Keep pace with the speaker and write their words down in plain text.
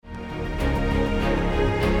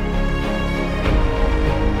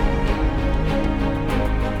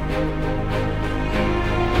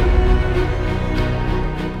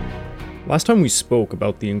Last time we spoke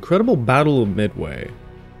about the incredible Battle of Midway,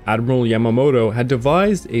 Admiral Yamamoto had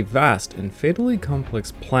devised a vast and fatally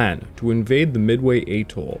complex plan to invade the Midway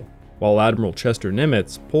Atoll, while Admiral Chester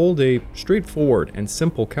Nimitz pulled a straightforward and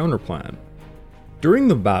simple counterplan. During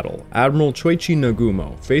the battle, Admiral Choichi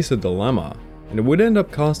Nagumo faced a dilemma, and it would end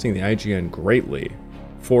up costing the IJN greatly.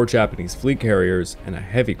 4 Japanese fleet carriers and a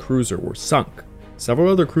heavy cruiser were sunk, several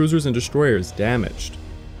other cruisers and destroyers damaged.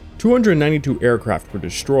 292 aircraft were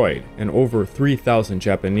destroyed, and over 3,000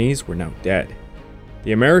 Japanese were now dead.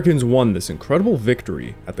 The Americans won this incredible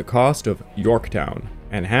victory at the cost of Yorktown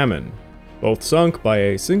and Hammond, both sunk by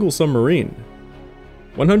a single submarine.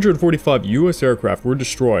 145 US aircraft were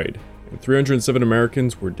destroyed, and 307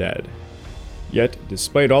 Americans were dead. Yet,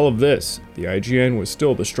 despite all of this, the IJN was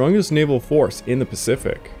still the strongest naval force in the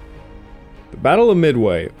Pacific. The Battle of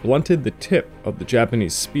Midway blunted the tip of the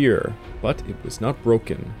Japanese spear, but it was not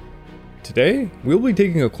broken. Today, we'll be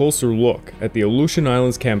taking a closer look at the Aleutian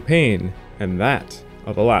Islands campaign and that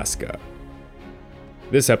of Alaska.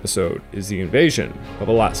 This episode is the invasion of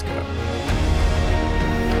Alaska.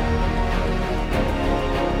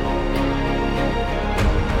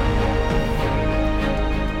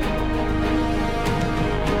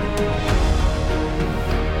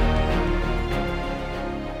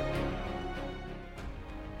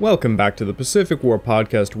 Welcome back to the Pacific War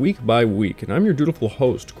Podcast week by week, and I'm your dutiful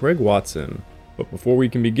host, Craig Watson. But before we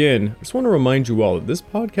can begin, I just want to remind you all that this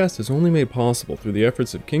podcast is only made possible through the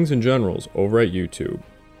efforts of Kings and Generals over at YouTube.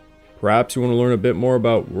 Perhaps you want to learn a bit more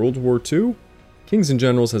about World War II? Kings and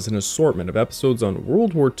Generals has an assortment of episodes on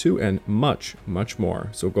World War II and much, much more,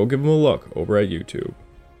 so go give them a look over at YouTube.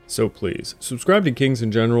 So please, subscribe to Kings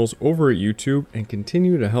and Generals over at YouTube and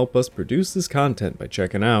continue to help us produce this content by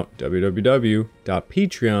checking out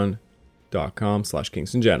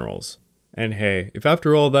www.patreon.com/kingsandgenerals. And hey, if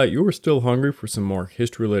after all that you are still hungry for some more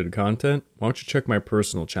history-related content, why don't you check my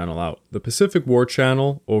personal channel out, the Pacific War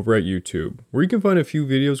channel over at YouTube, where you can find a few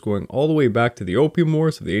videos going all the way back to the Opium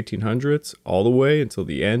Wars of the 1800s, all the way until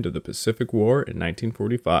the end of the Pacific War in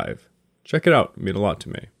 1945. Check it out, it means a lot to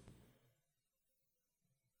me.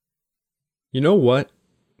 You know what?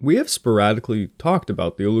 We have sporadically talked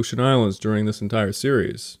about the Aleutian Islands during this entire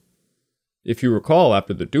series. If you recall,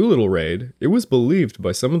 after the Doolittle raid, it was believed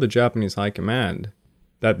by some of the Japanese high command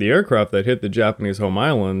that the aircraft that hit the Japanese home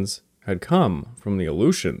islands had come from the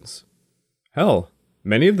Aleutians. Hell,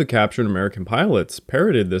 many of the captured American pilots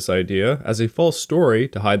parroted this idea as a false story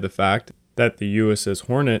to hide the fact that the USS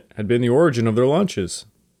Hornet had been the origin of their launches.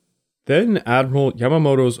 Then Admiral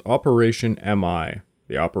Yamamoto's Operation MI,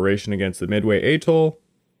 the operation against the Midway Atoll,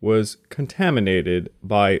 was contaminated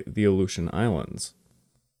by the Aleutian Islands.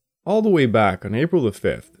 All the way back on April the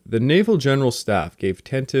 5th, the Naval General Staff gave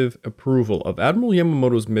tentative approval of Admiral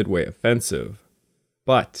Yamamoto's Midway offensive,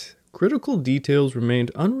 but critical details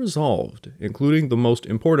remained unresolved, including the most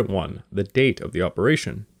important one, the date of the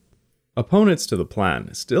operation. Opponents to the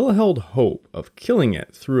plan still held hope of killing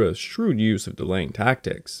it through a shrewd use of delaying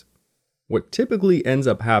tactics. What typically ends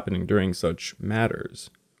up happening during such matters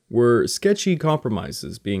were sketchy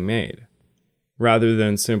compromises being made. Rather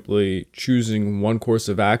than simply choosing one course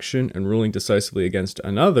of action and ruling decisively against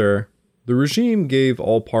another, the regime gave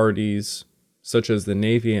all parties, such as the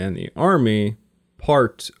Navy and the Army,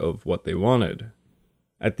 part of what they wanted.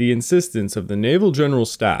 At the insistence of the Naval General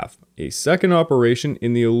Staff, a second operation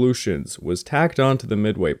in the Aleutians was tacked onto the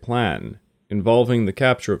Midway plan, involving the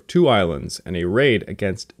capture of 2 islands and a raid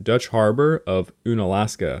against Dutch harbor of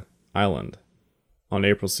Unalaska Island. On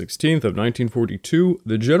April 16th of 1942,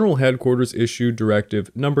 the General Headquarters issued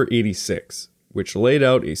Directive No. 86, which laid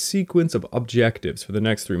out a sequence of objectives for the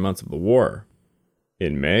next 3 months of the war.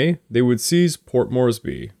 In May, they would seize Port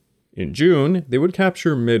Moresby. In June, they would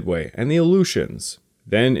capture Midway and the Aleutians.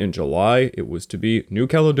 Then in July, it was to be New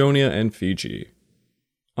Caledonia and Fiji.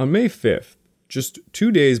 On May 5th, just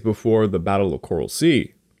 2 days before the Battle of Coral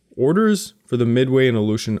Sea, orders for the Midway and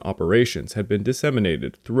Aleutian operations had been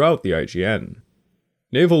disseminated throughout the IJN.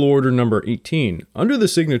 Naval Order No. 18, under the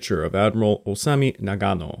signature of Admiral Osami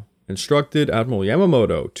Nagano, instructed Admiral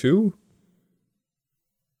Yamamoto to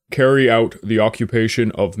carry out the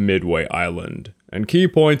occupation of Midway Island and key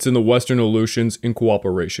points in the Western Aleutians in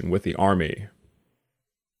cooperation with the Army.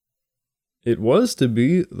 It was to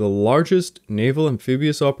be the largest naval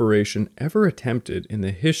amphibious operation ever attempted in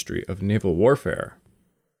the history of naval warfare.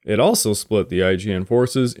 It also split the IJN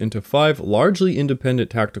forces into 5 largely independent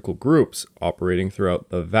tactical groups operating throughout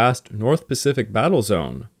the vast North Pacific battle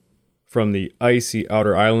zone, from the icy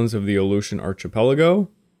outer islands of the Aleutian archipelago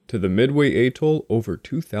to the Midway Atoll over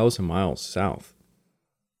 2,000 miles south.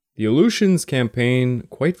 The Aleutians campaign,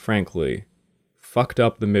 quite frankly, fucked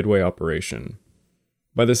up the Midway operation.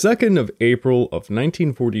 By the 2nd of April of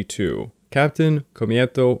 1942, Captain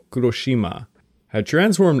Komieto Kuroshima had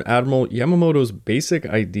transformed Admiral Yamamoto's basic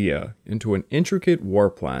idea into an intricate war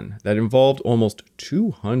plan that involved almost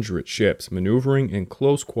 200 ships maneuvering in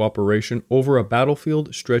close cooperation over a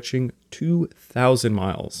battlefield stretching 2,000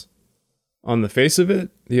 miles. On the face of it,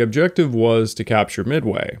 the objective was to capture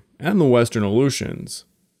Midway and the Western Aleutians.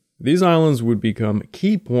 These islands would become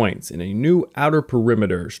key points in a new outer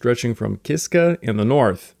perimeter stretching from Kiska in the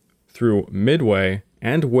north through Midway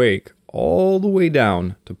and Wake all the way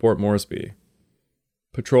down to Port Moresby.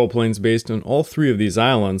 Patrol planes based on all three of these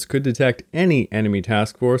islands could detect any enemy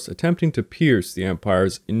task force attempting to pierce the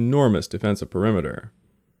Empire's enormous defensive perimeter.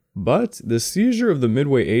 But the seizure of the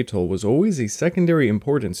Midway Atoll was always a secondary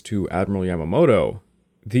importance to Admiral Yamamoto.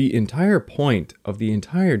 The entire point of the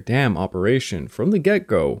entire dam operation from the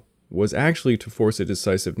get-go was actually to force a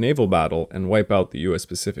decisive naval battle and wipe out the US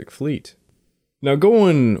Pacific Fleet. Now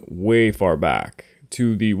going way far back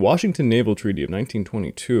to the Washington Naval Treaty of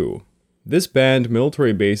 1922, this banned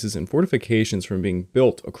military bases and fortifications from being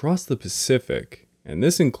built across the Pacific, and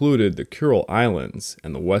this included the Kuril Islands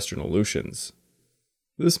and the Western Aleutians.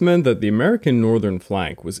 This meant that the American northern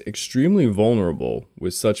flank was extremely vulnerable,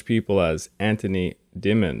 with such people as Anthony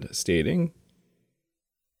Dimond stating,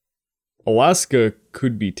 "Alaska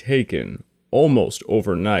could be taken almost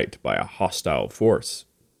overnight by a hostile force."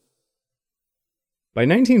 By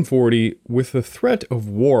 1940, with the threat of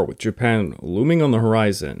war with Japan looming on the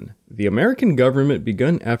horizon, the American government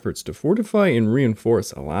began efforts to fortify and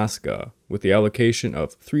reinforce Alaska with the allocation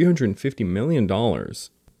of $350 million,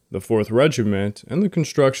 the 4th Regiment, and the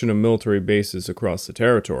construction of military bases across the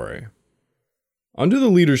territory. Under the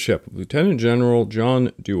leadership of Lieutenant General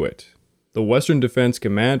John Dewitt, the Western Defense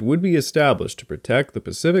Command would be established to protect the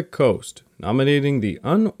Pacific coast, nominating the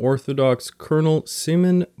unorthodox Colonel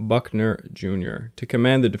Simon Buckner Jr. to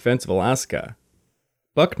command the defense of Alaska.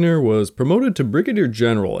 Buckner was promoted to Brigadier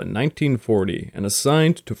General in 1940 and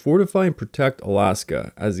assigned to fortify and protect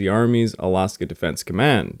Alaska as the Army's Alaska Defense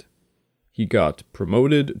Command. He got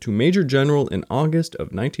promoted to Major General in August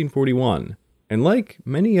of 1941, and like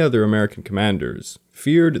many other American commanders,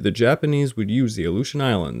 feared the Japanese would use the Aleutian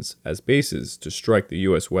Islands as bases to strike the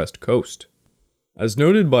US West Coast. As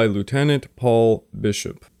noted by Lieutenant Paul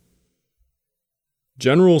Bishop,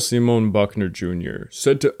 General Simon Buckner Jr.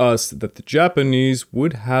 said to us that the Japanese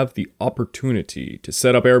would have the opportunity to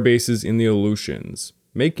set up air bases in the Aleutians,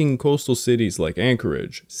 making coastal cities like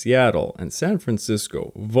Anchorage, Seattle, and San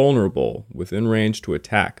Francisco vulnerable within range to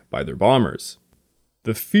attack by their bombers.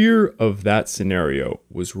 The fear of that scenario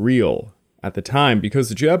was real at the time because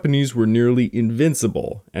the Japanese were nearly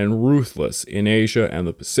invincible and ruthless in Asia and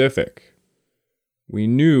the Pacific. We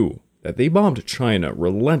knew that they bombed China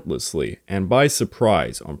relentlessly and by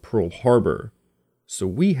surprise on Pearl Harbor, so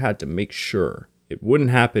we had to make sure it wouldn't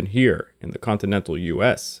happen here in the continental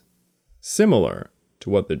US, similar to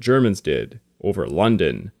what the Germans did over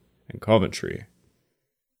London and Coventry.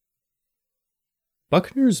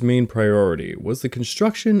 Buckner's main priority was the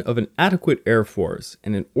construction of an adequate air force,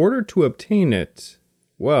 and in order to obtain it,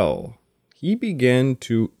 well, he began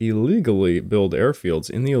to illegally build airfields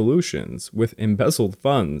in the Aleutians with embezzled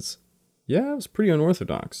funds. Yeah, it was pretty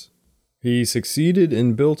unorthodox. He succeeded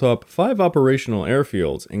and built up 5 operational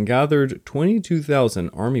airfields and gathered 22,000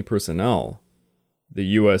 Army personnel. The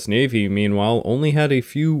US Navy, meanwhile, only had a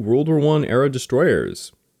few World War I-era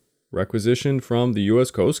destroyers, requisitioned from the US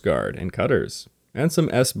Coast Guard and cutters, and some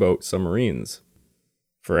S-boat submarines.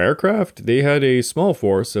 For aircraft, they had a small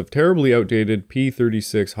force of terribly outdated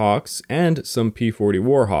P-36 Hawks and some P-40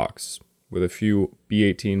 Warhawks, with a few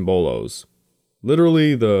B-18 Bolos.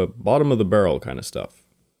 Literally the bottom of the barrel kind of stuff.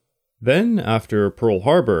 Then, after Pearl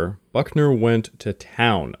Harbor, Buckner went to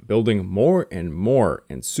town, building more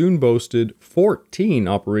and soon boasted 14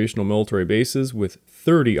 operational military bases with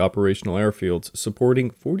 30 operational airfields supporting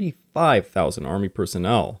 45,000 Army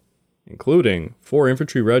personnel, including 4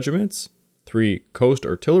 infantry regiments, 3 coast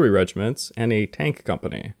artillery regiments, and a tank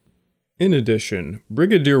company. In addition,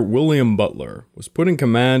 Brigadier William Butler was put in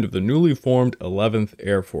command of the newly formed 11th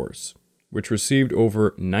Air Force, which received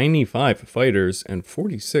over 95 fighters and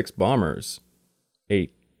 46 bombers. A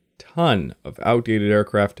ton of outdated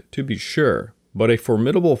aircraft to be sure, but a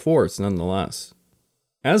formidable force nonetheless.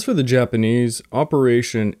 As for the Japanese,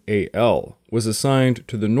 Operation AL was assigned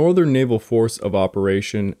to the Northern Naval Force of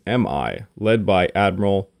Operation MI, led by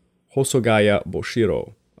Admiral Hosogaya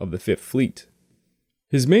Boshiro of the 5th Fleet.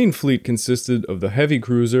 His main fleet consisted of the heavy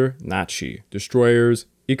cruiser Nachi, destroyers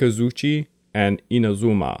Ikazuchi and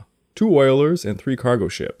Inazuma, 2 oilers and 3 cargo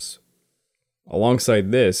ships.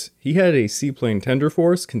 Alongside this, he had a seaplane tender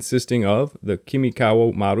force consisting of the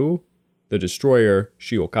Kimikawa Maru, the destroyer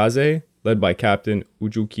Shiokaze, led by Captain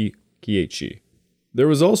Ujuki Keiichi. There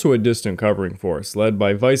was also a distant covering force led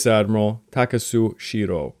by Vice Admiral Takasu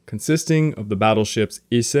Shiro, consisting of the battleships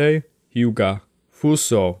Issei, Hyuga,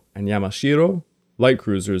 Fuso, and Yamashiro, light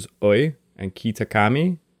cruisers Oi and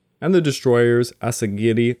Kitakami, and the destroyers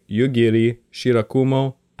Asagiri, Yugiri,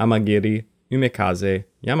 Shirakumo, Amagiri, Umekaze,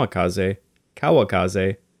 Yamakaze,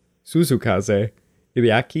 Kawakaze, Suzukaze,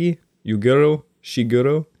 Iriaki, Yuguru,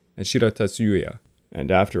 Shiguro, and Shiratatsuya.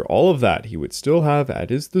 And after all of that, he would still have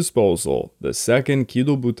at his disposal the second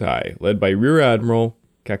Kido Butai, led by Rear Admiral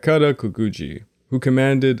Kakada Kokuji, who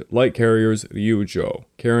commanded light carriers Ryujo,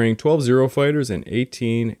 carrying 12 Zero fighters and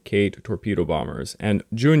 18 Kate torpedo bombers, and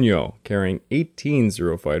Junyo, carrying 18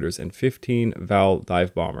 Zero fighters and 15 Val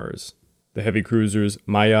dive bombers. The heavy cruisers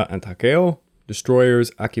Maya and Takeo,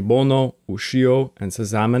 destroyers Akibono, Ushio, and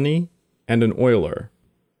Sazamani, and an oiler.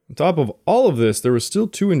 On top of all of this, there were still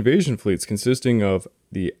two invasion fleets consisting of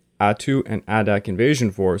the Atu and Adak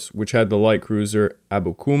invasion force, which had the light cruiser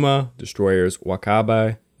Abukuma, destroyers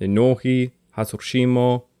Wakabe, Inohi,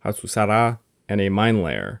 Hatsushimo, Hatsusara, and a mine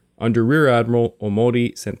layer, under Rear Admiral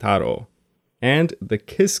Omori Sentaro, and the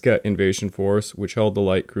Kiska invasion force, which held the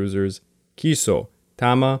light cruisers Kiso,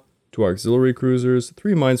 Tama, two auxiliary cruisers,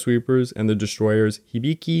 3 minesweepers, and the destroyers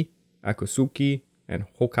Hibiki, Akutsuki, and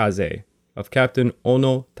Hokaze, of Captain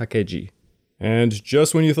Ono Takeji. And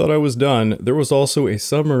just when you thought I was done, there was also a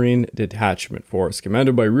submarine detachment force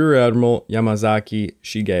commanded by Rear Admiral Yamazaki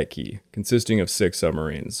Shigeki, consisting of 6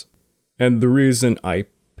 submarines. And the reason I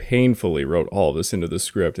painfully wrote all of this into the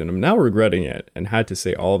script, and I'm now regretting it, and had to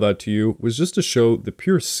say all of that to you, was just to show the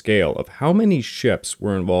pure scale of how many ships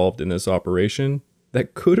were involved in this operation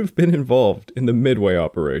that could have been involved in the Midway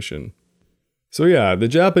operation. So yeah, the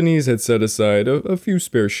Japanese had set aside a few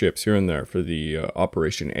spare ships here and there for the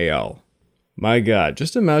Operation AL. My god,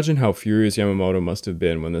 just imagine how furious Yamamoto must have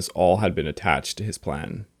been when this all had been attached to his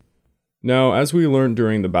plan. Now, as we learned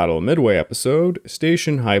during the Battle of Midway episode,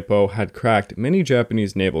 Station Hypo had cracked many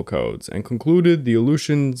Japanese naval codes and concluded the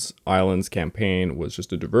Aleutian Islands campaign was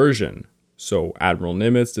just a diversion. So Admiral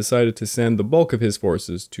Nimitz decided to send the bulk of his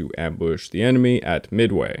forces to ambush the enemy at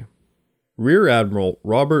Midway. Rear Admiral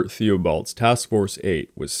Robert Theobald's Task Force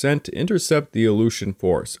 8 was sent to intercept the Aleutian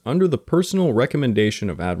force under the personal recommendation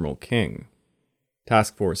of Admiral King.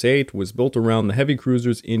 Task Force 8 was built around the heavy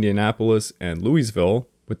cruisers Indianapolis and Louisville,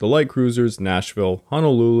 with the light cruisers Nashville,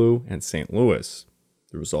 Honolulu, and St. Louis.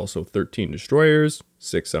 There was also 13 destroyers,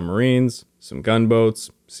 6 submarines, some gunboats,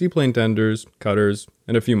 seaplane tenders, cutters,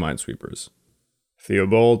 and a few minesweepers.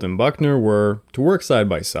 Theobald and Buckner were to work side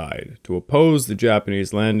by side to oppose the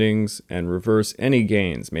Japanese landings and reverse any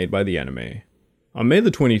gains made by the enemy. On May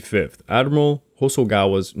the 25th, Admiral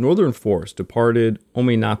Hosogawa's northern force departed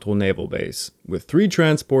Ominato Naval Base, with 3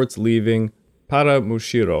 transports leaving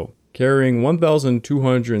Paramushiro, carrying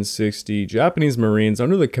 1,260 Japanese Marines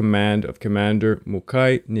under the command of Commander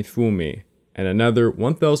Mukai Nifumi, and another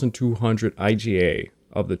 1,200 IGA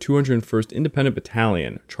of the 201st Independent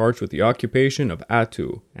Battalion charged with the occupation of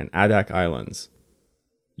Atu and Adak Islands.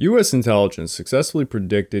 U.S. intelligence successfully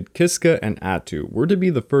predicted Kiska and Atu were to be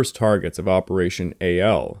the first targets of Operation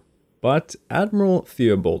AL, but Admiral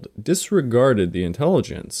Theobald disregarded the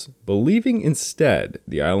intelligence, believing instead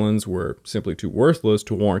the islands were simply too worthless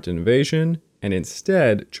to warrant an invasion, and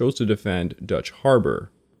instead chose to defend Dutch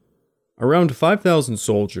Harbor. Around 5,000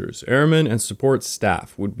 soldiers, airmen, and support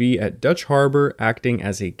staff would be at Dutch Harbor acting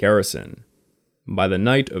as a garrison. By the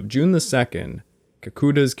night of June the 2nd,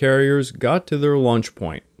 Kakuda's carriers got to their launch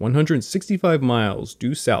point, 165 miles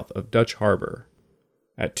due south of Dutch Harbor.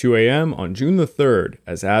 At 2 a.m. on June the 3rd,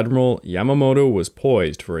 as Admiral Yamamoto was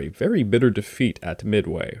poised for a very bitter defeat at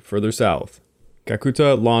Midway, further south,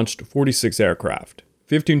 Kakuta launched 46 aircraft,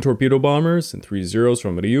 15 torpedo bombers and 3 Zeros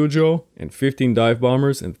from Ryujo, and 15 dive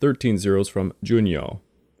bombers and 13 Zeros from Junyo,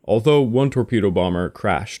 although 1 torpedo bomber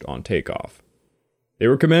crashed on takeoff. They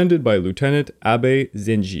were commanded by Lieutenant Abe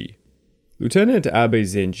Zenji. Lieutenant Abe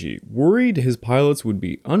Zenji worried his pilots would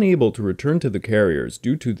be unable to return to the carriers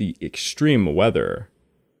due to the extreme weather.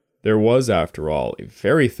 There was, after all, a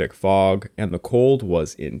very thick fog, and the cold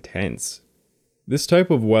was intense. This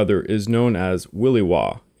type of weather is known as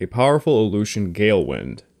Williwa, a powerful Aleutian gale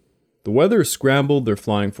wind. The weather scrambled their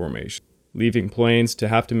flying formation, leaving planes to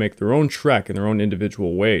have to make their own trek in their own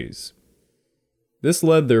individual ways. This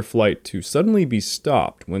led their flight to suddenly be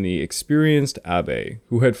stopped when the experienced Abe,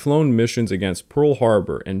 who had flown missions against Pearl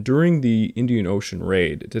Harbor and during the Indian Ocean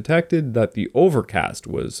raid, detected that the overcast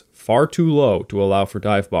was far too low to allow for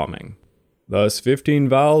dive bombing. Thus, 15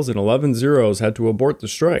 VALs and 11 Zeros had to abort the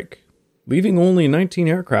strike, leaving only 19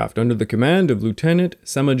 aircraft under the command of Lieutenant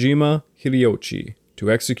Samajima Hideyoshi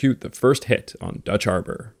to execute the first hit on Dutch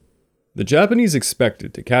Harbor. The Japanese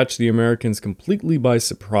expected to catch the Americans completely by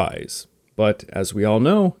surprise, but as we all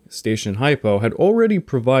know, Station Hypo had already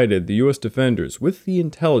provided the US defenders with the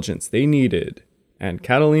intelligence they needed, and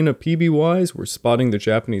Catalina PBYs were spotting the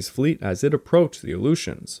Japanese fleet as it approached the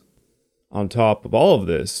Aleutians. On top of all of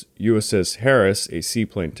this, USS Harris, a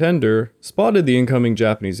seaplane tender, spotted the incoming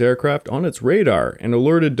Japanese aircraft on its radar and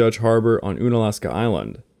alerted Dutch Harbor on Unalaska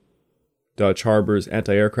Island. Dutch Harbor's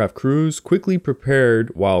anti-aircraft crews quickly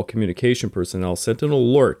prepared while communication personnel sent an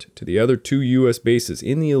alert to the other two US bases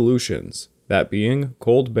in the Aleutians, that being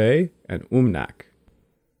Cold Bay and Umnak.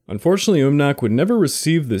 Unfortunately, Umnak would never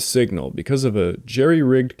receive this signal because of a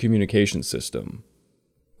jerry-rigged communication system.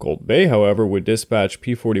 Cold Bay, however, would dispatch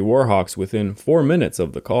P-40 Warhawks within 4 minutes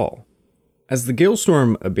of the call. As the gale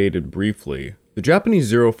storm abated briefly, the Japanese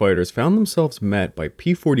Zero fighters found themselves met by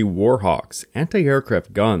P-40 Warhawks,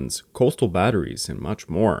 anti-aircraft guns, coastal batteries, and much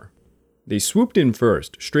more. They swooped in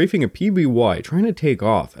first, strafing a PBY trying to take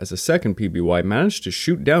off as a second PBY managed to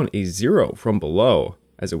shoot down a Zero from below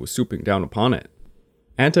as it was swooping down upon it.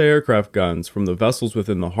 Anti-aircraft guns from the vessels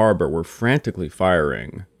within the harbor were frantically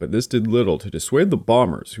firing, but this did little to dissuade the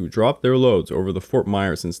bombers who dropped their loads over the Fort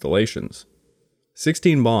Myers installations.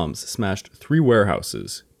 16 bombs smashed 3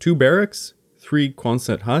 warehouses, 2 barracks, 3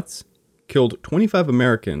 Quonset huts, killed 25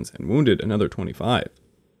 Americans and wounded another 25.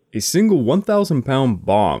 A single 1,000-pound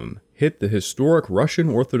bomb hit the historic Russian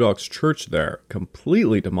Orthodox Church there,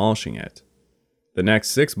 completely demolishing it. The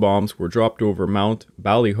next 6 bombs were dropped over Mount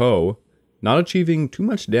Ballyhoe, not achieving too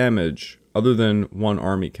much damage other than 1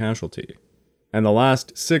 Army casualty. And the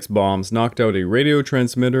last 6 bombs knocked out a radio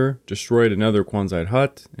transmitter, destroyed another Quonset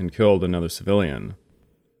hut, and killed another civilian.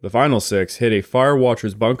 The final 6 hit a fire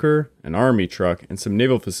watcher's bunker, an army truck, and some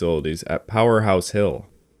naval facilities at Powerhouse Hill.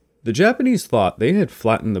 The Japanese thought they had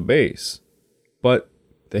flattened the base, but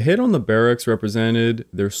the hit on the barracks represented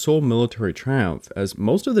their sole military triumph, as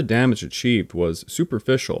most of the damage achieved was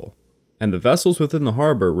superficial, and the vessels within the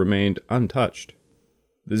harbor remained untouched.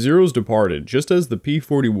 The Zeros departed just as the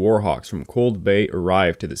P-40 Warhawks from Cold Bay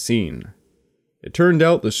arrived to the scene. It turned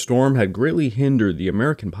out the storm had greatly hindered the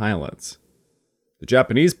American pilots. The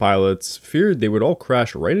Japanese pilots feared they would all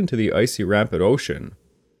crash right into the icy rampant ocean,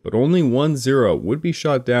 but only 1 Zero would be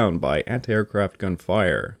shot down by anti-aircraft gun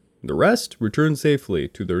fire. The rest returned safely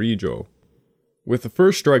to the Rijo. With the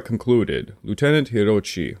first strike concluded, Lieutenant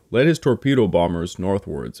Hiroshi led his torpedo bombers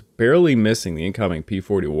northwards, barely missing the incoming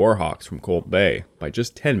P-40 Warhawks from Cold Bay by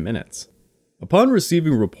just 10 minutes. Upon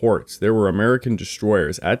receiving reports there were American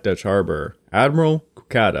destroyers at Dutch Harbor, Admiral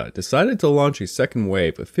Kukata decided to launch a second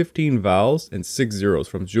wave of 15 VALs and 6 Zeros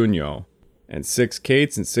from Junyo, and 6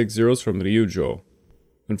 Kates and 6 Zeros from Ryujo.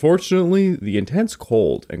 Unfortunately, the intense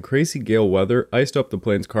cold and crazy gale weather iced up the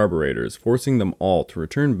plane's carburetors, forcing them all to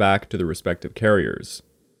return back to their respective carriers.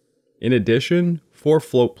 In addition, 4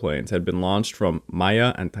 float planes had been launched from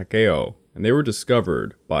Maya and Takeo, and they were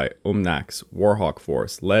discovered by Umnak's Warhawk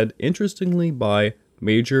force, led interestingly by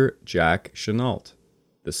Major Jack Chenault,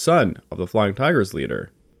 the son of the Flying Tigers leader.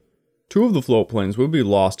 2 of the float planes would be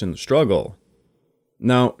lost in the struggle.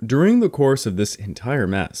 Now, during the course of this entire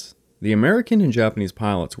mess, the American and Japanese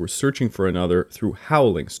pilots were searching for another through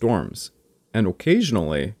howling storms, and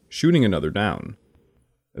occasionally shooting another down.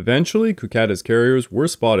 Eventually, Kukata's carriers were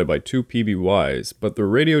spotted by 2 PBYs, but their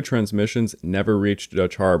radio transmissions never reached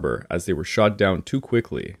Dutch Harbor as they were shot down too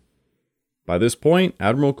quickly. By this point,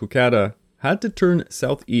 Admiral Kukata had to turn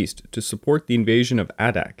southeast to support the invasion of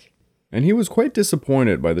Adak, and he was quite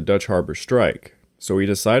disappointed by the Dutch Harbor strike, so he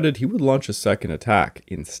decided he would launch a second attack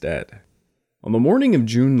instead. On the morning of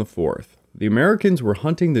June the 4th, the Americans were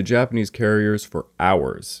hunting the Japanese carriers for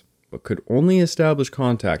hours, but could only establish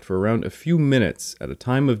contact for around a few minutes at a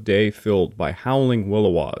time of day filled by howling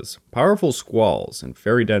willowaws, powerful squalls, and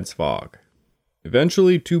very dense fog.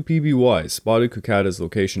 Eventually, 2 PBYs spotted Kukata's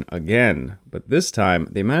location again, but this time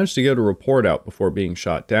they managed to get a report out before being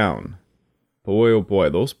shot down. Boy oh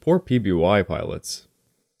boy, those poor PBY pilots.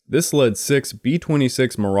 This led 6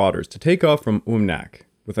 B-26 Marauders to take off from Umnak,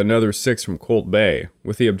 with another 6 from Cold Bay,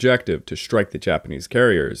 with the objective to strike the Japanese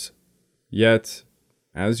carriers. Yet,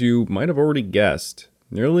 as you might have already guessed,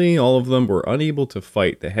 nearly all of them were unable to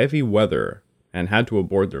fight the heavy weather and had to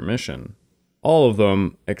abort their mission. All of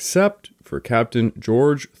them, except for Captain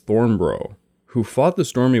George Thornborough, who fought the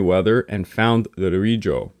stormy weather and found the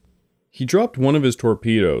Rijo. He dropped one of his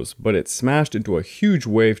torpedoes, but it smashed into a huge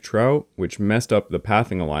wave trout, which messed up the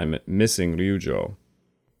pathing alignment, missing Ryujo.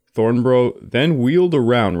 Thornborough then wheeled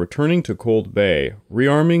around, returning to Cold Bay,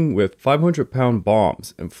 rearming with 500-pound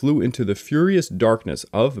bombs, and flew into the furious darkness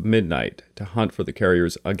of midnight to hunt for the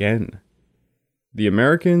carriers again. The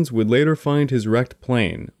Americans would later find his wrecked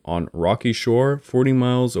plane on Rocky Shore 40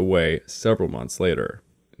 miles away several months later.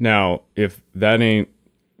 Now, if that ain't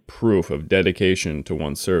proof of dedication to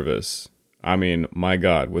one's service, I mean, my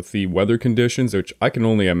God, with the weather conditions, which I can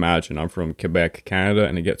only imagine. I'm from Quebec, Canada,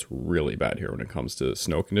 and it gets really bad here when it comes to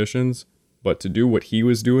snow conditions. But to do what he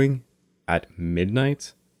was doing at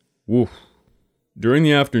midnight? Woof. During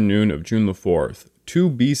the afternoon of June the 4th, two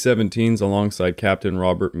B-17s alongside Captain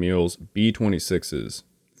Robert Meal's B-26s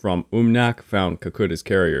from Umnak found Kakuta's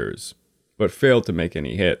carriers, but failed to make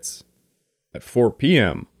any hits. At 4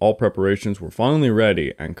 p.m., all preparations were finally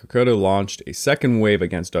ready, and Kakuta launched a second wave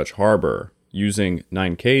against Dutch Harbor, using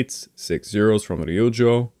 9 Kates, 6 Zeros from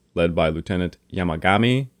Ryujo, led by Lieutenant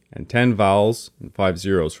Yamagami, and 10 Vals and 5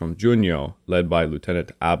 Zeros from Junyo, led by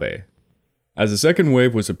Lieutenant Abe. As the second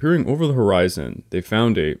wave was appearing over the horizon, they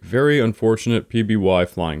found a very unfortunate PBY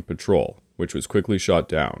flying patrol, which was quickly shot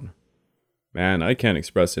down. Man, I can't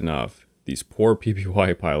express enough. These poor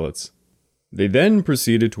PBY pilots. They then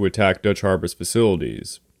proceeded to attack Dutch Harbor's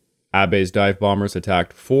facilities. Abe's dive bombers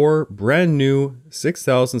attacked 4 brand new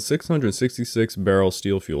 6,666 barrel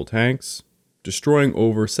steel fuel tanks, destroying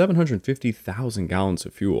over 750,000 gallons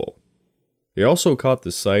of fuel. They also caught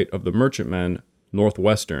the sight of the merchantman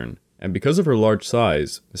Northwestern, and because of her large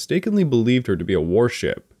size, mistakenly believed her to be a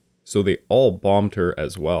warship, so they all bombed her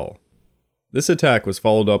as well. This attack was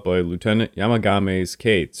followed up by Lieutenant Yamagame's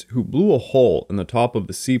Kates, who blew a hole in the top of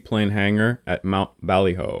the seaplane hangar at Mount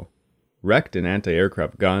Ballyho, wrecked an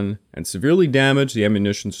anti-aircraft gun, and severely damaged the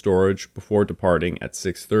ammunition storage before departing at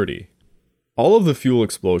 6:30. All of the fuel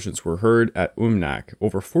explosions were heard at Umnak,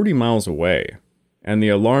 over 40 miles away, and the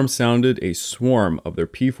alarm sounded a swarm of their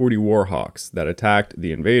P-40 Warhawks that attacked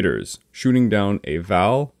the invaders, shooting down a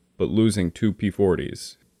Val, but losing 2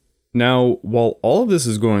 P-40s. Now, while all of this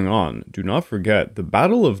is going on, do not forget the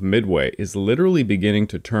Battle of Midway is literally beginning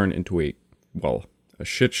to turn into a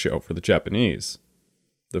shit show for the Japanese.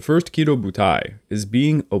 The first Kido Butai is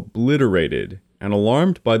being obliterated, and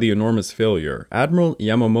alarmed by the enormous failure, Admiral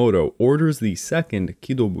Yamamoto orders the second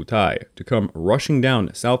Kido Butai to come rushing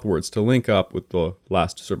down southwards to link up with the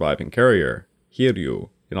last surviving carrier, Hiryu,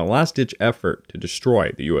 in a last-ditch effort to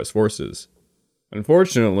destroy the US forces.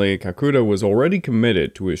 Unfortunately, Kakuta was already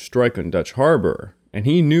committed to his strike on Dutch Harbor, and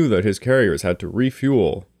he knew that his carriers had to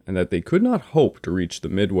refuel and that they could not hope to reach the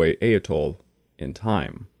Midway Atoll in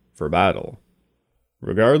time for battle.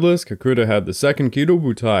 Regardless, Kakuta had the second Kido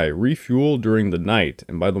Butai refuel during the night,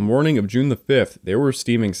 and by the morning of June the 5th, they were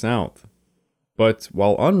steaming south. But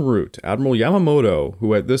while en route, Admiral Yamamoto,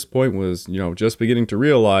 who at this point was, just beginning to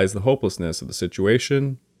realize the hopelessness of the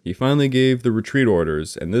situation, he finally gave the retreat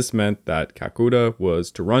orders, and this meant that Kakuta was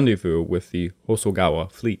to rendezvous with the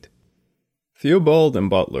Hosogawa fleet. Theobald and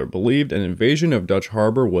Butler believed an invasion of Dutch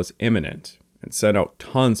Harbor was imminent, and sent out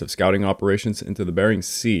tons of scouting operations into the Bering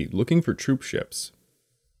Sea looking for troop ships.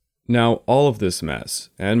 Now, all of this mess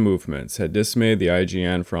and movements had dismayed the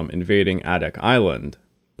IJN from invading Adak Island,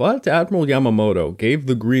 but Admiral Yamamoto gave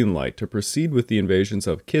the green light to proceed with the invasions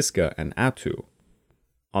of Kiska and Attu.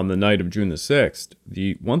 On the night of June the 6th,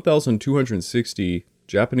 the 1,260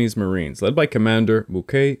 Japanese Marines, led by Commander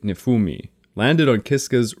Mukei Nifumi, landed on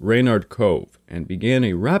Kiska's Reynard Cove and began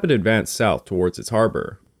a rapid advance south towards its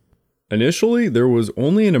harbor. Initially, there was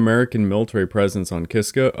only an American military presence on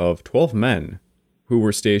Kiska of 12 men, who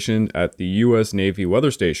were stationed at the U.S. Navy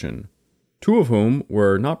Weather Station, 2 of whom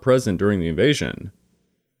were not present during the invasion.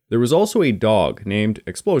 There was also a dog named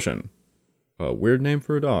Explosion. A weird name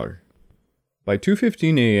for a dog. By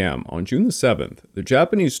 2:15 a.m. on June the 7th, the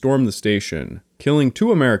Japanese stormed the station, killing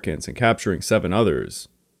 2 Americans and capturing 7 others.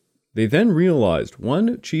 They then realized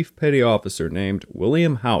one chief petty officer named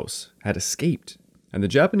William House had escaped, and the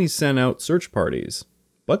Japanese sent out search parties,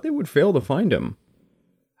 but they would fail to find him.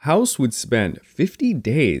 House would spend 50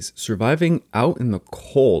 days surviving out in the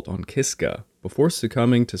cold on Kiska before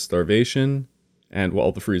succumbing to starvation and,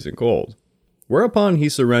 the freezing cold, whereupon he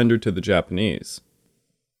surrendered to the Japanese.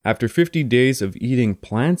 After 50 days of eating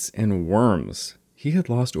plants and worms, he had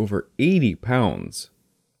lost over 80 pounds.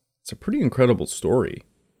 It's a pretty incredible story.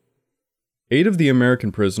 8 of the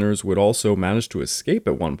American prisoners would also manage to escape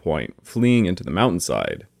at one point, fleeing into the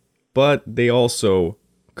mountainside. But they also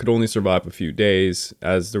could only survive a few days,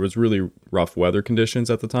 as there was really rough weather conditions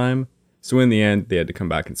at the time, so in the end, they had to come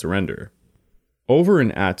back and surrender. Over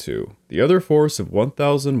in Attu, the other force of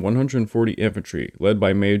 1,140 infantry, led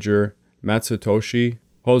by Major Matsutoshi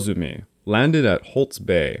Hozumi, landed at Holt's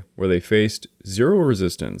Bay, where they faced zero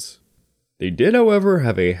resistance. They did, however,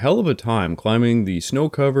 have a hell of a time climbing the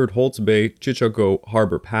snow-covered Holt's Bay Chichago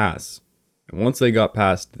Harbor Pass. And once they got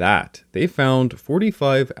past that, they found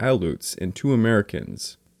 45 Aleuts and 2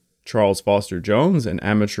 Americans. Charles Foster Jones, an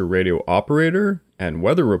amateur radio operator and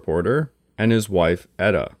weather reporter, and his wife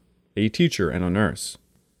Etta, a teacher and a nurse.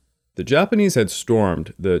 The Japanese had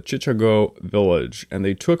stormed the Chichago village and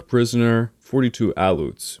they took prisoner 42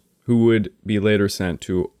 Aleuts, who would be later sent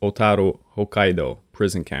to Otaru, Hokkaido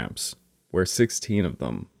prison camps, where 16 of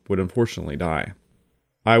them would unfortunately die.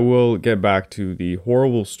 I will get back to the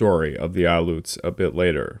horrible story of the Aleuts a bit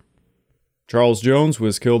later. Charles Jones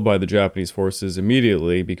was killed by the Japanese forces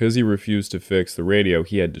immediately because he refused to fix the radio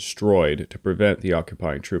he had destroyed to prevent the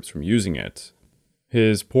occupying troops from using it.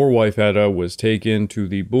 His poor wife Etta was taken to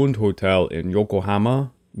the Bund Hotel in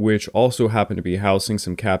Yokohama, which also happened to be housing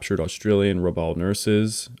some captured Australian Rabaul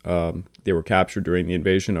nurses. They were captured during the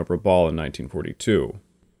invasion of Rabaul in 1942.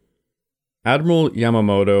 Admiral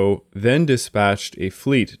Yamamoto then dispatched a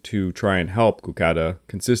fleet to try and help Kokada,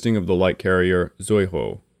 consisting of the light carrier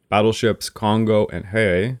Zoiho, battleships Kongo and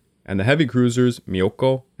Hei, and the heavy cruisers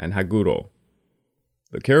Miyoko and Haguro.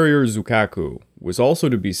 The carrier Zukaku was also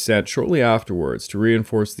to be sent shortly afterwards to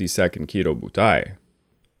reinforce the second Kido Butai.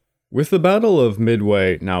 With the Battle of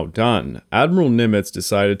Midway now done, Admiral Nimitz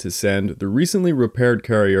decided to send the recently repaired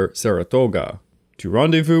carrier Saratoga to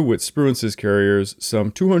rendezvous with Spruance's carriers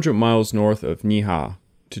some 200 miles north of Niha,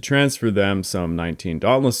 to transfer them some 19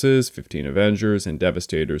 Dauntlesses, 15 Avengers, and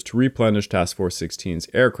Devastators to replenish Task Force 16's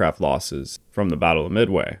aircraft losses from the Battle of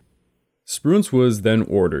Midway. Spruance was then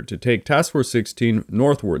ordered to take Task Force 16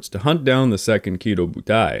 northwards to hunt down the second Kido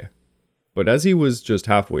Butai. But as he was just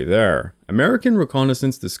halfway there, American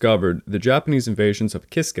reconnaissance discovered the Japanese invasions of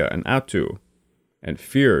Kiska and Attu, and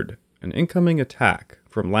feared an incoming attack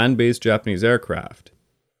from land-based Japanese aircraft.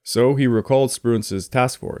 So he recalled Spruance's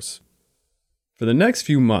task force. For the next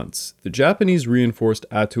few months, the Japanese reinforced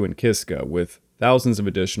Attu and Kiska with thousands of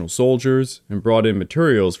additional soldiers and brought in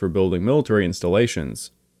materials for building military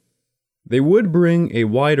installations. They would bring a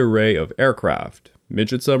wide array of aircraft,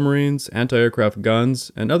 midget submarines, anti-aircraft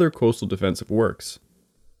guns, and other coastal defensive works.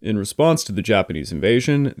 In response to the Japanese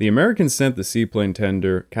invasion, the Americans sent the seaplane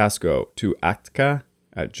tender Casco to Atka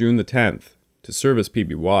at June the 10th to serve as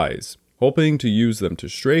PBYs, hoping to use them to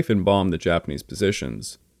strafe and bomb the Japanese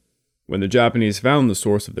positions. When the Japanese found the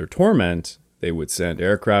source of their torment, they would send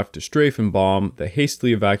aircraft to strafe and bomb the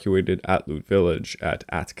hastily evacuated Atlut village at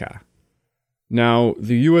Atka. Now,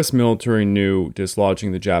 the US military knew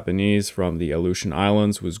dislodging the Japanese from the Aleutian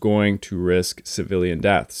Islands was going to risk civilian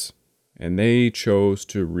deaths, and they chose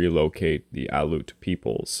to relocate the Aleut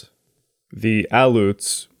peoples. The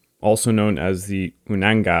Aleuts, also known as the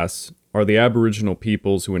Unangas, are the Aboriginal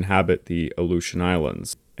peoples who inhabit the Aleutian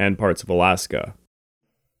Islands and parts of Alaska.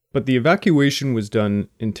 But the evacuation was done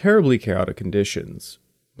in terribly chaotic conditions.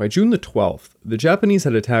 By June the 12th, the Japanese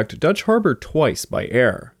had attacked Dutch Harbor twice by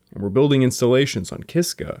air, and were building installations on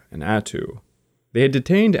Kiska and Attu. They had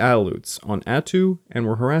detained Aleuts on Attu and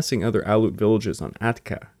were harassing other Aleut villages on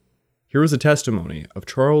Atka. Here is a testimony of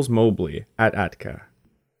Charles Mobley at Atka.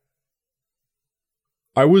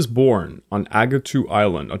 I was born on Agatu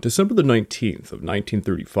Island on December the 19th of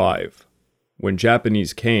 1935. When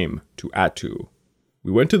Japanese came to Attu,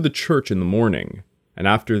 we went to the church in the morning, and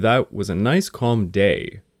after that was a nice calm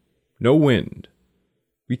day. No wind.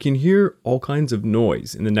 We can hear all kinds of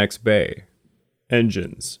noise in the next bay.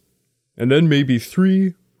 Engines. And then maybe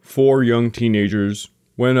 3-4 young teenagers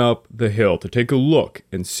went up the hill to take a look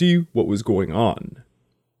and see what was going on.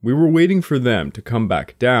 We were waiting for them to come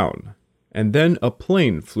back down, and then a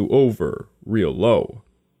plane flew over real low.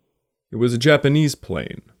 It was a Japanese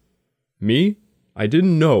plane. Me? I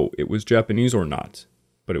didn't know it was Japanese or not,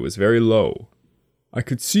 but it was very low. I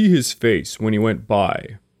could see his face when he went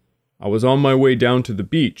by. I was on my way down to the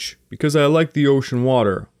beach because I like the ocean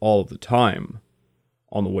water all of the time.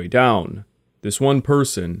 On the way down, this one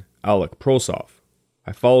person, Alec Prosov,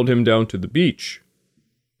 I followed him down to the beach,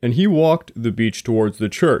 and he walked the beach towards the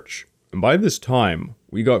church, and by this time,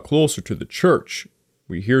 we got closer to the church.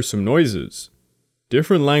 We hear some noises,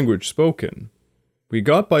 different language spoken. We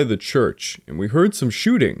got by the church, and we heard some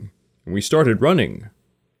shooting, and we started running.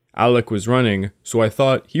 Alec was running, so I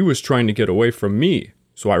thought he was trying to get away from me.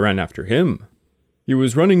 So I ran after him. He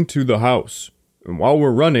was running to the house, and while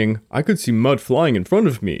we're running, I could see mud flying in front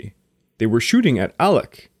of me. They were shooting at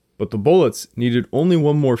Alec, but the bullets needed only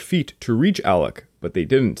 1 more feet to reach Alec, but they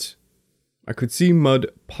didn't. I could see mud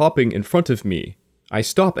popping in front of me. I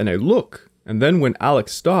stop and I look, and then when Alec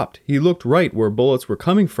stopped, he looked right where bullets were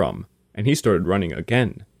coming from, and he started running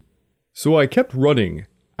again. So I kept running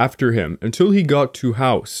after him until he got to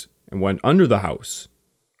house and went under the house.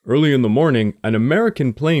 Early in the morning, an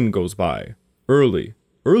American plane goes by. Early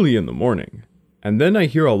in the morning. And then I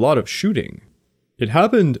hear a lot of shooting. It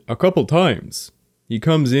happened a couple times. He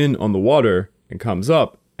comes in on the water and comes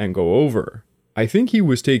up and go over. I think he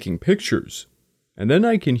was taking pictures. And then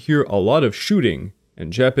I can hear a lot of shooting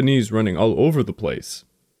and Japanese running all over the place.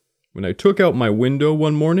 When I took out my window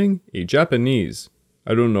one morning, a Japanese,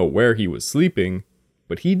 I don't know where he was sleeping,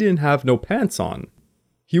 but he didn't have no pants on.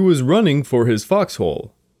 He was running for his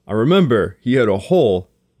foxhole. I remember he had a hole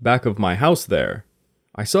back of my house there.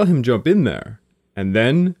 I saw him jump in there. And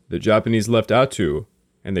then the Japanese left Attu,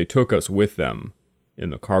 and they took us with them in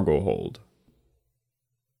the cargo hold.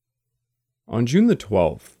 On June the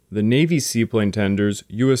 12th, the Navy seaplane tenders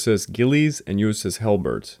USS Gillies and USS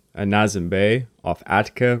Helbert at Nazem Bay off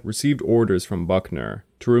Atka received orders from Buckner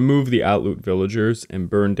to remove the Aleut villagers and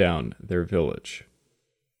burn down their village.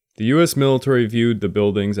 The US military viewed the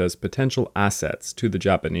buildings as potential assets to the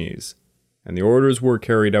Japanese, and the orders were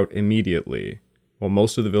carried out immediately, while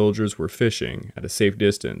most of the villagers were fishing at a safe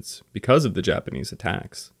distance because of the Japanese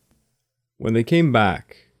attacks. When they came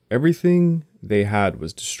back, everything they had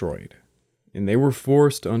was destroyed, and they were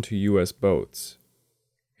forced onto US boats.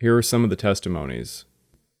 Here are some of the testimonies.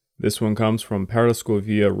 This one comes from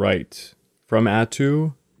Paraskovia Wright, from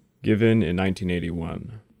Attu, given in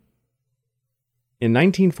 1981. In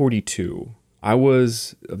 1942, I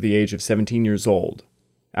was of the age of 17 years old.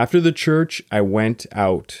 After the church, I went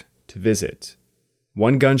out to visit.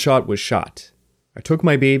 One gunshot was shot. I took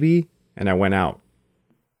my baby and I went out.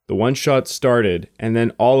 The one shot started and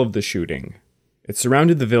then all of the shooting. It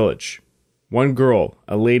surrounded the village. One girl,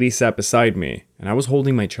 a lady, sat beside me and I was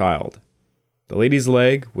holding my child. The lady's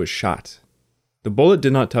leg was shot. The bullet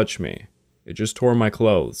did not touch me. It just tore my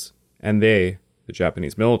clothes. And they, the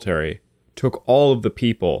Japanese military, took all of the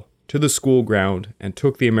people to the school ground and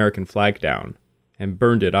took the American flag down and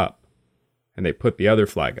burned it up. And they put the other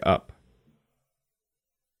flag up.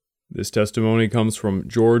 This testimony comes from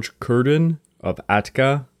George Curden of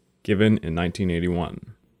Atka, given in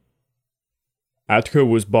 1981. Atka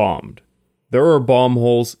was bombed. There are bomb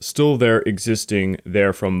holes still there existing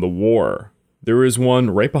there from the war. There is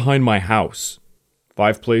one right behind my house.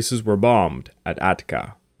 5 places were bombed at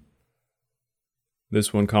Atka.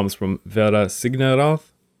 This one comes from Vera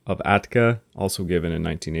Signerov of Atka, also given in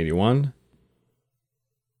 1981.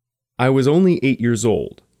 I was only 8 years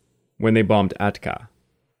old when they bombed Atka.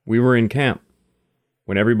 We were in camp.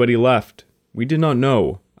 When everybody left, we did not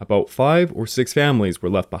know about 5 or 6 families were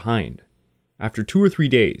left behind. After 2 or 3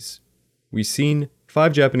 days, we seen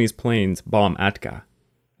 5 Japanese planes bomb Atka.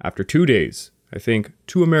 After 2 days, I think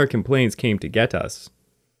 2 American planes came to get us.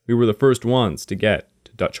 We were the first ones to get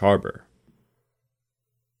to Dutch Harbor.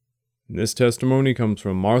 This testimony comes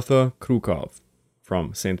from Martha Krukov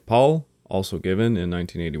from St. Paul, also given in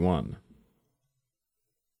 1981.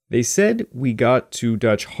 They said we got to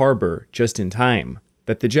Dutch Harbor just in time,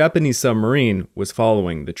 that the Japanese submarine was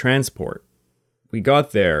following the transport. We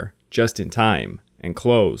got there just in time and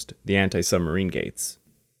closed the anti-submarine gates.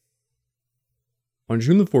 On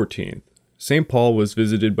June the 14th, St. Paul was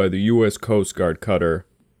visited by the U.S. Coast Guard cutter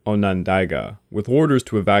Onondaga with orders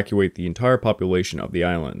to evacuate the entire population of the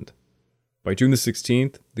island. By June the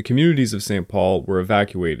 16th, the communities of St. Paul were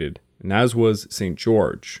evacuated, and as was St.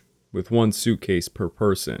 George, with 1 suitcase per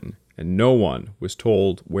person, and no one was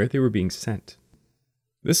told where they were being sent.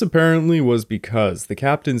 This apparently was because the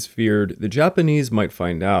captains feared the Japanese might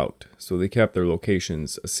find out, so they kept their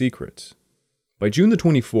locations a secret. By June the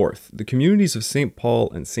 24th, the communities of St. Paul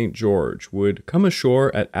and St. George would come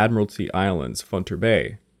ashore at Admiralty Islands, Funter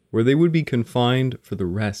Bay, where they would be confined for the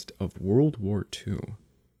rest of World War II.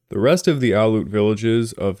 The rest of the Aleut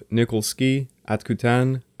villages of Nikolski,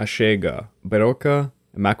 Atkutan, Ashega, Beroka,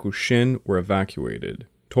 and Makushin were evacuated,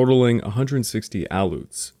 totaling 160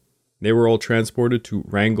 Aleuts. They were all transported to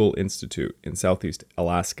Wrangell Institute in southeast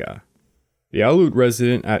Alaska. The Aleut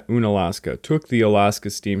resident at Unalaska took the Alaska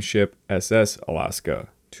steamship SS Alaska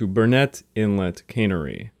to Burnett Inlet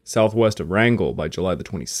Cannery, southwest of Wrangell by July the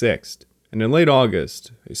 26th, and in late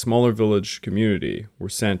August, a smaller village community were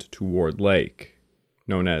sent to Ward Lake,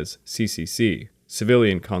 known as CCC,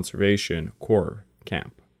 Civilian Conservation Corps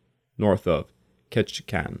Camp, north of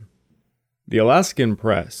Ketchikan. The Alaskan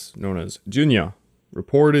press, known as Junya,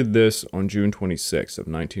 reported this on June 26 of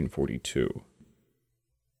 1942.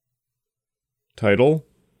 Title: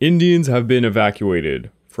 Indians have been evacuated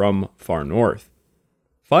from far north.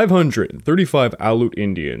 535 Aleut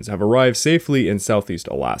Indians have arrived safely in southeast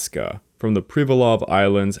Alaska from the Pribilov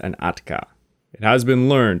Islands and Atka. It has been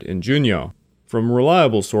learned in Juneau From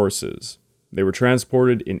reliable sources, they were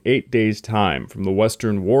transported in 8 days' time from the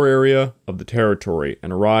western war area of the territory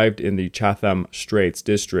and arrived in the Chatham Straits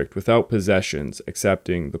district without possessions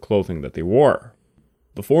excepting the clothing that they wore.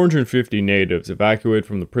 The 450 natives evacuated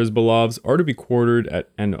from the Prisbalovs are to be quartered at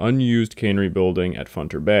an unused cannery building at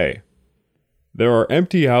Funter Bay. There are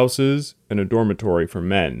empty houses and a dormitory for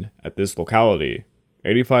men at this locality.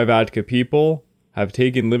 85 Atka people have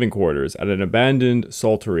taken living quarters at an abandoned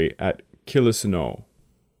saltery at Killisino.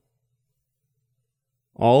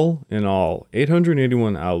 All in all,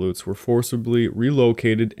 881 Aleuts were forcibly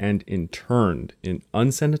relocated and interned in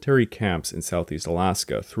unsanitary camps in Southeast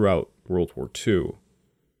Alaska throughout World War II.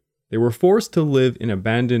 They were forced to live in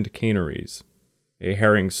abandoned canneries, a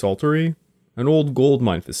herring saltery, an old gold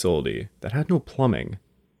mine facility that had no plumbing,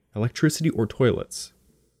 electricity, or toilets.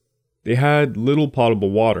 They had little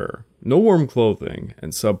potable water, no warm clothing,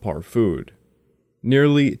 and subpar food.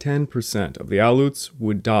 Nearly 10% of the Aleuts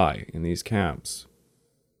would die in these camps.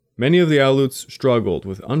 Many of the Aleuts struggled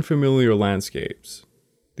with unfamiliar landscapes.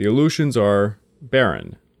 The Aleutians are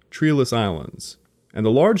barren, treeless islands, and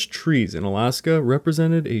the large trees in Alaska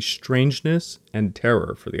represented a strangeness and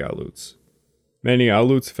terror for the Aleuts. Many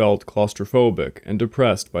Aleuts felt claustrophobic and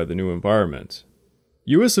depressed by the new environment.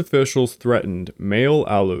 U.S. officials threatened male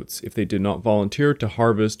Aleuts if they did not volunteer to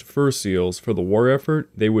harvest fur seals for the war effort,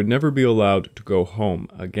 they would never be allowed to go home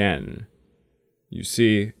again. You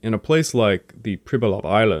see, in a place like the Pribilof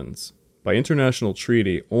Islands, by international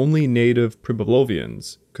treaty, only native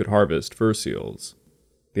Pribilovians could harvest fur seals.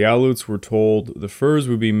 The Aleuts were told the furs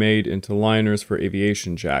would be made into liners for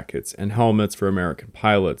aviation jackets and helmets for American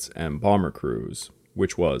pilots and bomber crews,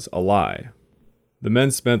 which was a lie. The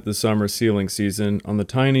men spent the summer sealing season on the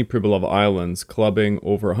tiny Pribilof Islands, clubbing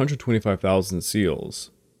over 125,000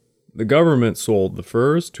 seals. The government sold the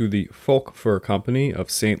furs to the Folk Fur Company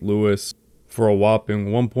of St. Louis for a whopping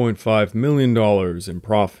 $1.5 million in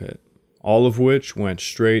profit, all of which went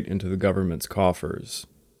straight into the government's coffers.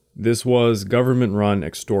 This was government-run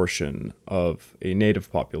extortion of a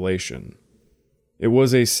native population. It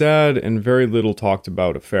was a sad and very little talked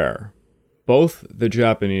about affair. Both the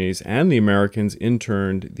Japanese and the Americans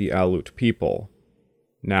interned the Aleut people.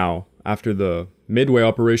 Now, after the Midway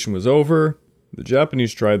operation was over, the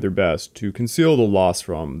Japanese tried their best to conceal the loss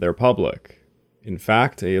from their public. In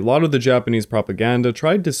fact, a lot of the Japanese propaganda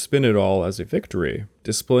tried to spin it all as a victory,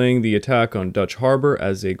 displaying the attack on Dutch Harbor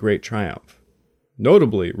as a great triumph.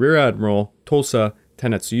 Notably, Rear Admiral Tosa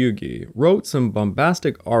Tanatsuyugi wrote some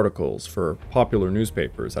bombastic articles for popular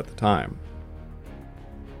newspapers at the time.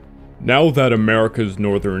 Now that America's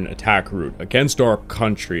northern attack route against our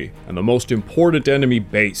country and the most important enemy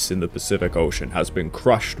base in the Pacific Ocean has been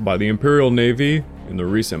crushed by the Imperial Navy in the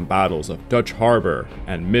recent battles of Dutch Harbor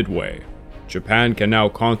and Midway, Japan can now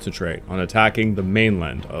concentrate on attacking the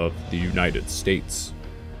mainland of the United States.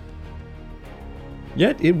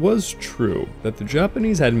 Yet it was true that the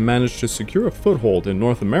Japanese had managed to secure a foothold in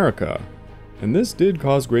North America, and this did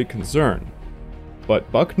cause great concern.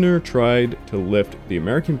 But Buckner tried to lift the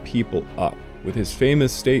American people up with his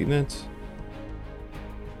famous statement,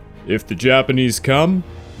 "If the Japanese come,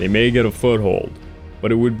 they may get a foothold,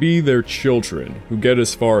 but it would be their children who get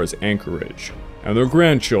as far as Anchorage, and their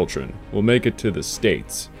grandchildren will make it to the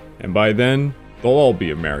States, and by then, they'll all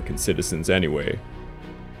be American citizens anyway."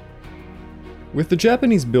 With the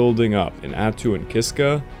Japanese building up in Attu and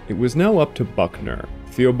Kiska, it was now up to Buckner,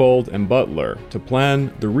 Theobald, and Butler to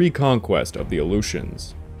plan the reconquest of the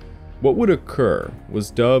Aleutians. What would occur was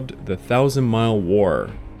dubbed the 1,000-Mile War,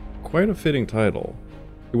 quite a fitting title.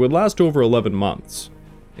 It would last over 11 months,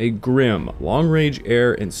 a grim, long-range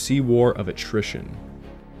air and sea war of attrition.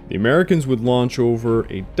 The Americans would launch over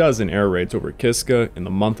a dozen air raids over Kiska in the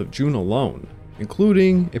month of June alone,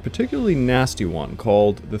 including a particularly nasty one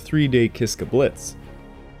called the 3-Day Kiska Blitz.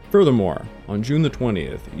 Furthermore, on June the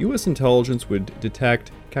 20th, U.S. intelligence would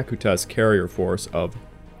detect Kakuta's carrier force of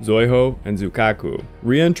Zoiho and Zukaku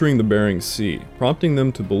re-entering the Bering Sea, prompting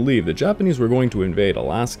them to believe the Japanese were going to invade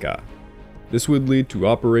Alaska. This would lead to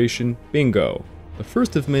Operation Bingo, the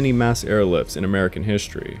first of many mass airlifts in American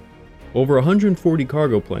history. Over 140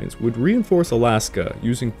 cargo planes would reinforce Alaska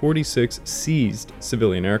using 46 seized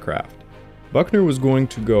civilian aircraft. Buckner was going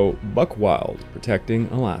to go buck wild protecting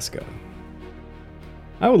Alaska.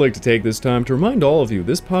 I would like to take this time to remind all of you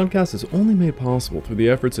this podcast is only made possible through the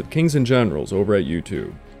efforts of Kings and Generals over at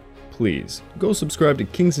YouTube. Please, go subscribe to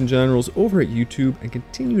Kings and Generals over at YouTube and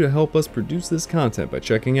continue to help us produce this content by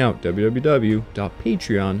checking out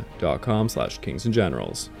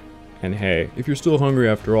www.patreon.com/kingsandgenerals. And hey, if you're still hungry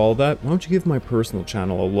after all that, why don't you give my personal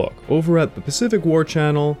channel a look over at the Pacific War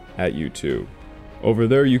channel at YouTube. Over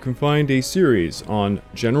there you can find a series on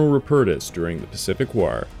General Rupertus during the Pacific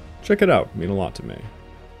War. Check it out, it mean a lot to me.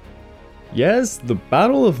 Yes, the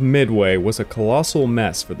Battle of Midway was a colossal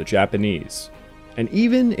mess for the Japanese, and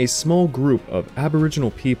even a small group of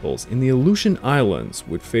Aboriginal peoples in the Aleutian Islands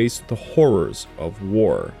would face the horrors of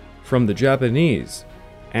war from the Japanese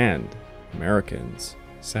and Americans,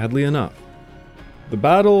 sadly enough. The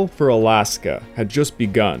battle for Alaska had just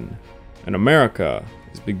begun, and America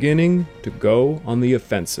is beginning to go on the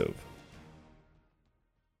offensive.